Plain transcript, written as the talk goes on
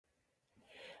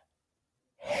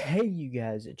Hey, you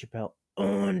guys, it's your pal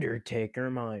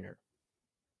Undertaker Minor.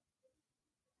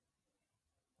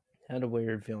 Had a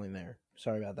weird feeling there.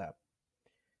 Sorry about that.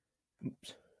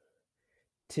 Oops.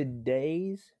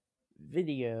 Today's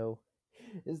video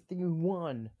is the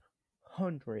 100th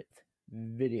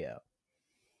video.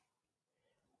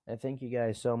 I thank you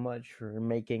guys so much for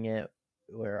making it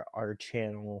where our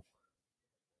channel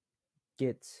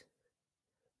gets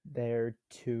there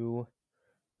to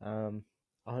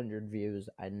 100 views.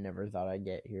 I never thought I'd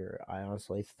get here. I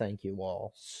honestly thank you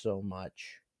all so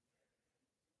much.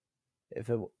 If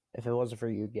it wasn't for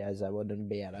you guys, I wouldn't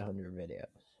be at 100 videos.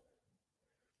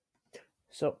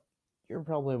 So, you're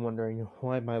probably wondering,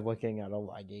 why am I looking at a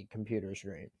laggy computer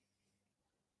screen?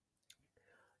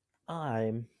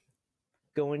 I'm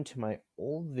going to my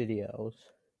old videos,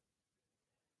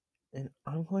 and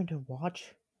I'm going to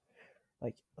watch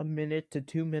like a minute to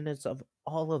 2 minutes of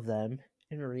all of them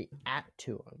and react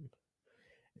to them.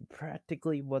 And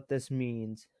practically what this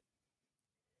means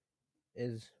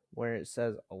is where it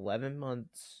says 11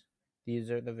 months, these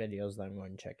are the videos that I'm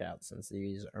going to check out since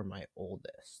these are my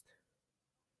oldest.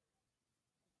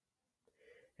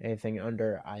 Anything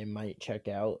under, I might check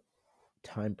out,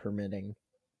 time permitting.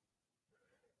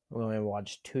 I'm going to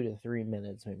watch 2 to 3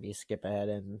 minutes, maybe skip ahead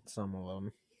in some of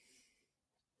them.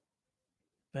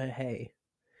 But hey,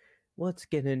 let's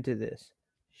get into this,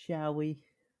 shall we?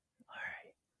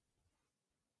 Alright.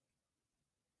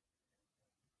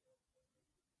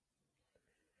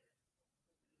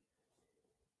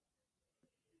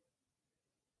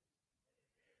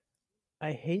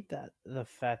 I hate that the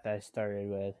fact that I started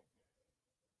with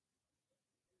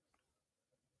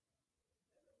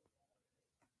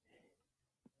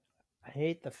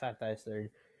hey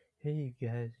you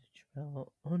guys, it's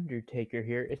about Undertaker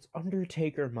here. It's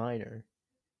Undertaker Minor.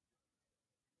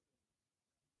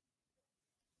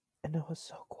 And it was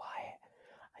so quiet.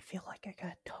 I feel like I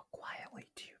gotta talk quietly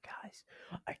to you guys.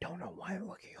 I don't know why I'm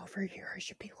looking over here. I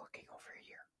should be looking over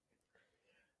here.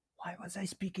 Why was I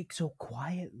speaking so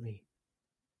quietly?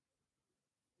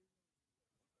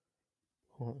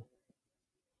 Hold on.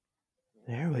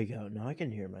 There we go. Now I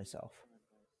can hear myself.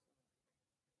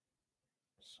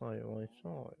 Slightly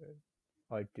side.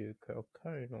 I do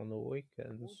cocaine on the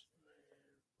weekends.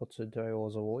 But today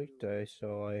was a weekday,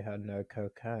 so I had no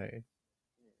cocaine.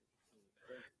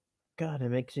 God, it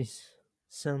makes me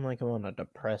sound like I'm on a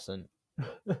depressant. You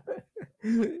have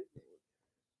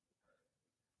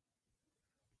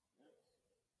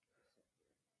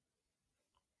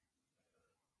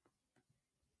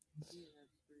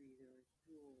three, there's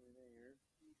two over there.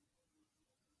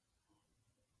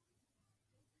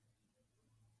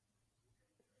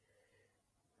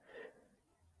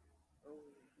 Oh,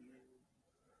 you.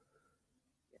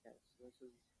 Yes, this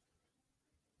is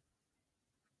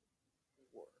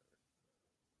word.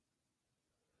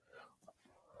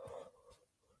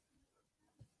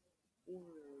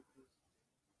 Word is,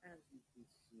 as you can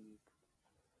see.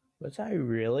 Was I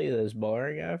really this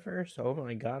boring at first? Oh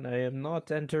my god, I am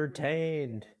not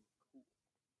entertained.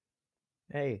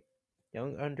 Hey,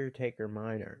 young Undertaker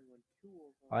Minor.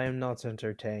 I am not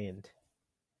entertained.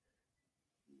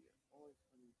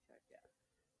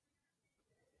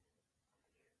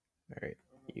 Alright,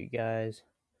 you guys,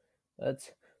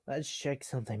 let's check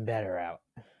something better out.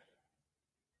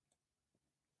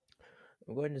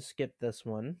 I'm going to skip this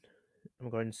one. I'm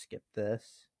going to skip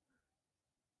this.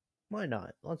 Why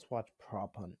not? Let's watch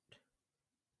Prop Hunt.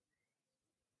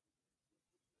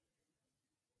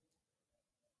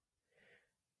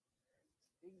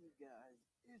 Hey you guys,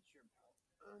 it's your pal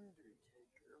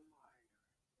Undertaker Minor.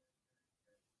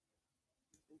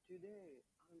 And today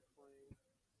I'm playing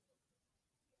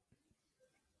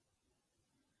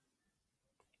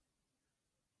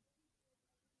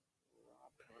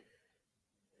Prop Hunt.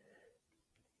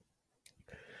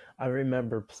 I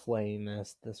remember playing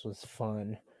this. This was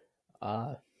fun.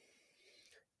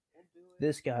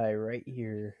 This guy right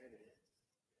here,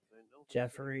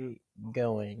 Jeffrey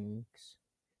Goings,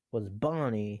 was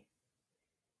Bonnie,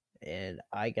 and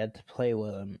I got to play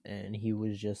with him, and he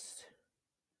was just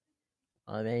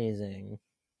amazing.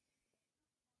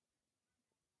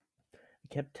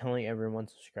 I kept telling everyone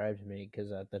to subscribe to me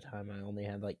because at the time I only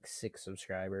had like 6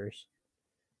 subscribers.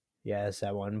 Yes,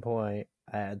 at one point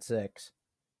I had 6.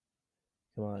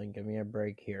 Come on, give me a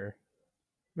break here.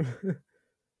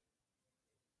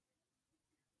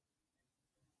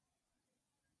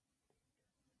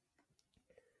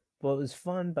 Well, it was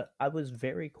fun, but I was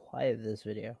very quiet this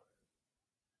video.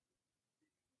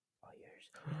 Oh,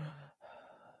 yours.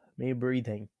 Me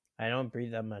breathing. I don't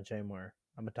breathe that much anymore.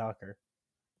 I'm a talker.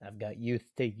 I've got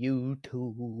used to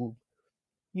YouTube.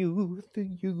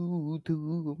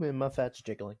 YouTube, and my fat's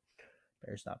jiggling.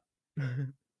 Better stop.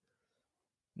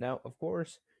 Now, of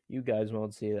course, you guys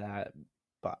won't see that,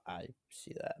 but I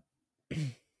see that.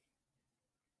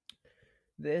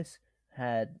 This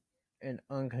had an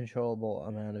uncontrollable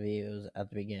amount of views at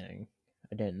the beginning.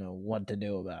 I didn't know what to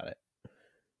do about it.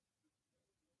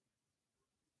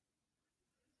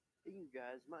 Hey, you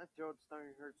guys, my throat's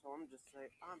starting to hurt, so I'm just saying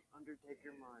I'm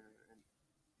Undertaker Minor, and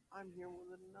I'm here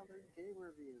with another game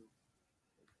review.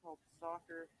 It's called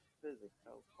Soccer Physics.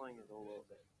 I was playing it a little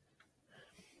bit.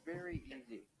 Very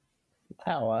easy.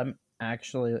 Wow, I'm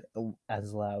actually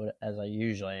as loud as I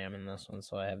usually am in this one,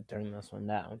 so I have turned this one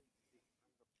down.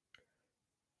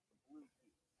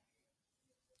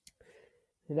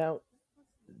 Now,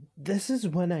 this is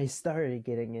when I started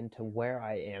getting into where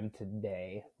I am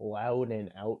today, loud and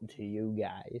out to you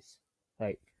guys.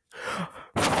 Like, fuck!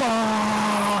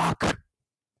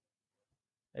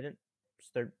 I didn't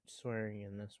start swearing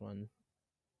in this one.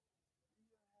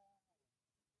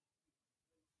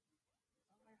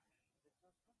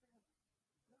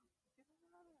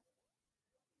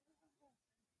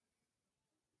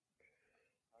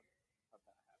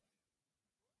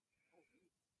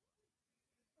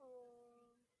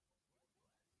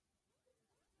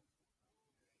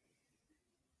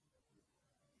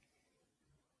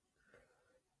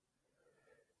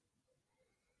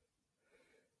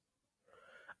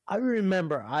 I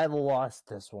remember I lost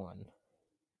this one.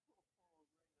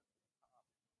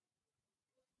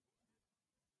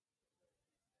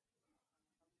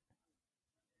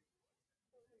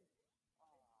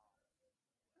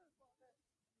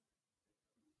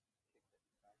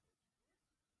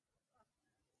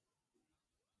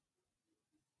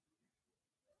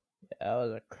 That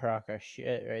was a crock of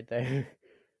shit right there.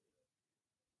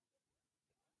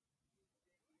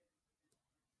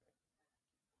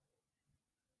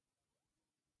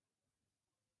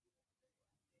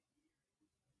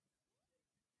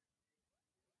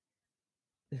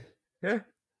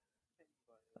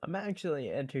 I'm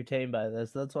actually entertained by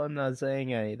this. That's why I'm not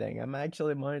saying anything. I'm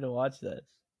actually wanting to watch this.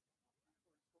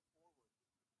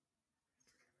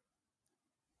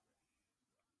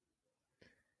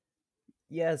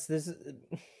 Yes, this is.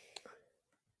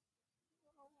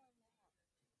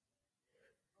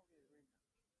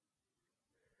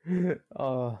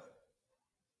 Oh.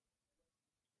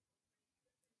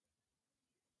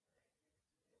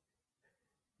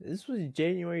 This was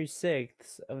January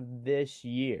 6th of this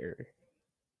year.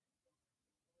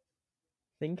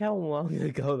 Think how long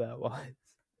ago that was.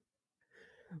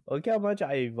 Look how much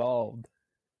I evolved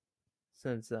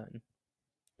since then.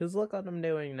 Because look what I'm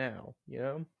doing now, you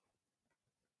know?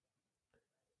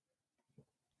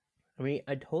 I mean,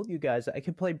 I told you guys I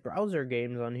could play browser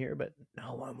games on here, but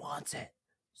no one wants it.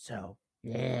 So,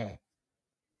 yeah.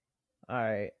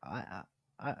 Alright,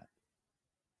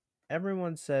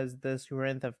 everyone says this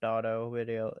Grand Theft Auto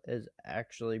video is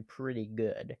actually pretty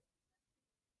good.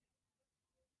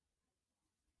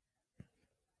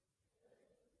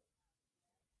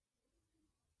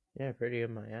 Yeah, pretty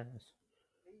in my ass.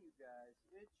 Hey, you guys,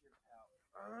 it's your pal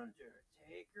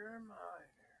Undertaker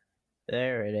Minor.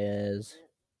 There it is. And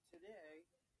today,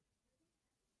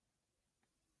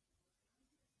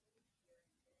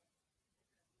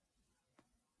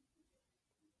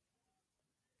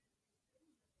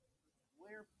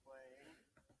 we're playing.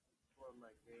 Well, my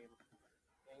game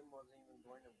wasn't even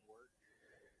going to work.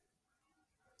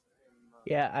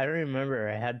 Yeah, I remember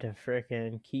I had to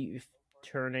frickin' keep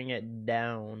turning it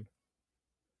down.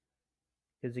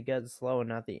 Because it got slow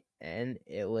and at the end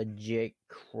it legit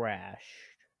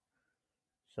crashed.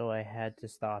 So I had to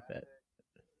stop it.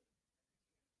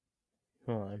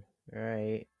 Hold on.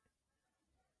 Alright.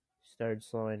 Start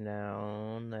slowing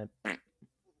down. I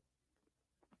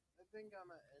think I'm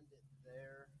gonna end it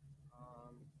there.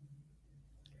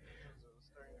 Because it was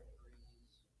starting to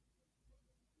freeze.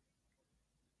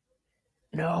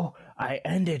 No, I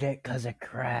ended it because it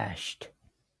crashed.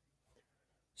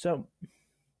 So,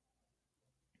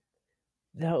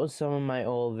 that was some of my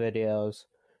old videos.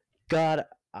 God,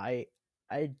 I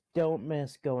don't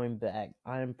miss going back.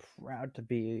 I'm proud to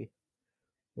be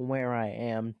where I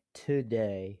am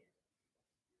today.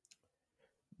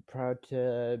 Proud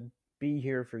to be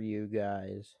here for you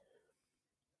guys.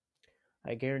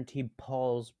 I guarantee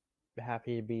Paul's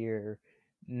happy to be here.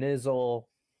 Nizzle,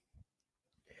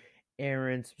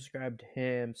 Aaron, subscribe to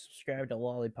him. Subscribe to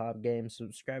Lollipop Games.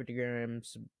 Subscribe to Grim.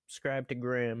 Subscribe to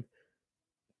Grim.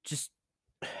 Just,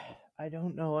 I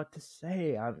don't know what to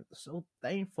say. I'm so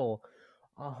thankful.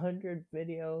 100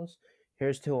 videos.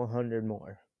 Here's to 100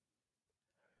 more.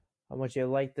 I want you to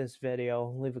like this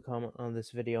video, leave a comment on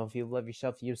this video. If you love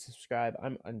yourself, you subscribe.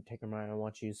 I'm Undertaker Mine. I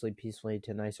want you to sleep peacefully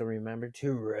tonight, so remember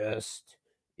to rest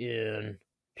in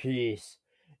peace.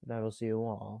 And I will see you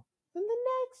all in the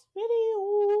next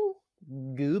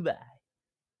video. Goodbye.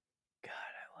 God,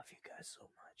 I love you guys so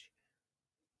much.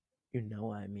 You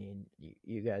know, I mean,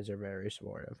 you guys are very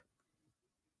supportive.